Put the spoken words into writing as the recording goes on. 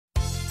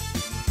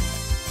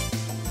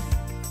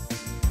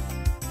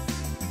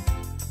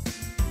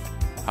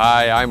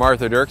Hi, I'm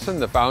Arthur Dirksen,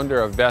 the founder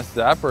of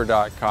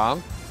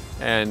BestZapper.com,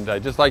 and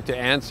I'd just like to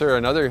answer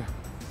another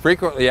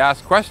frequently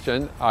asked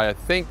question I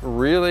think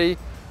really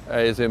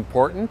is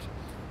important.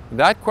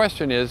 That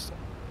question is,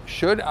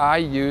 should I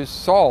use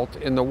salt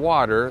in the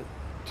water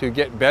to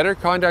get better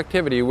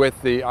conductivity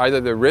with either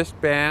the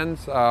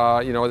wristbands,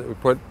 that we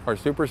put our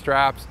super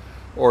straps,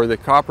 or the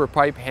copper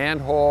pipe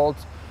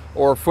handholds,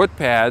 or foot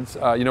pads?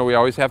 We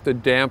always have to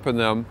dampen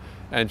them.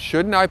 And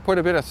shouldn't I put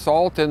a bit of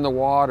salt in the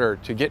water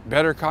to get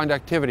better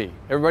conductivity?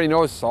 Everybody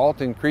knows salt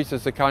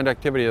increases the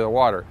conductivity of the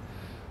water.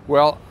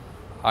 Well,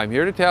 I'm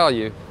here to tell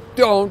you,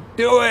 don't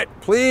do it.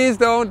 Please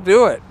don't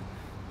do it.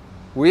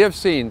 We have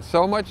seen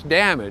so much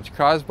damage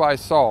caused by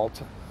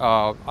salt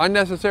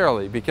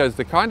unnecessarily, because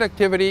the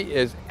conductivity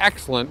is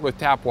excellent with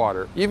tap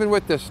water. Even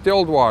with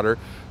distilled water,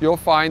 you'll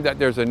find that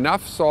there's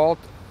enough salt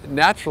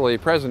naturally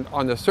present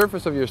on the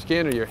surface of your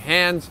skin or your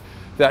hands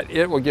that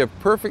it will give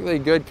perfectly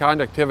good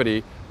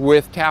conductivity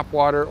with tap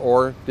water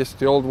or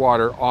distilled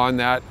water on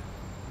that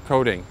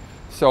coating.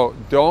 So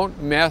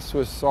don't mess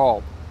with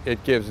salt.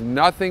 It gives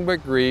nothing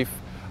but grief.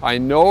 I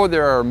know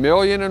there are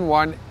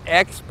 1,000,001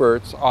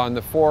 experts on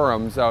the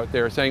forums out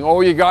there saying,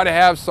 oh, you got to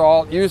have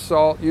salt, use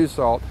salt, use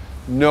salt.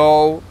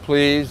 No,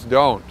 please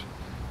don't.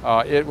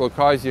 It will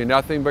cause you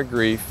nothing but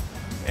grief,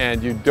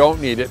 and you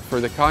don't need it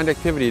for the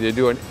conductivity to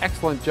do an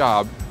excellent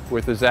job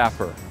with the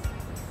Zapper.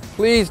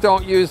 Please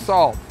don't use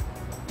salt.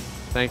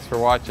 Thanks for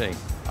watching.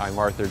 I'm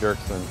Arthur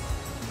Dirksen.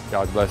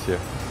 God bless you.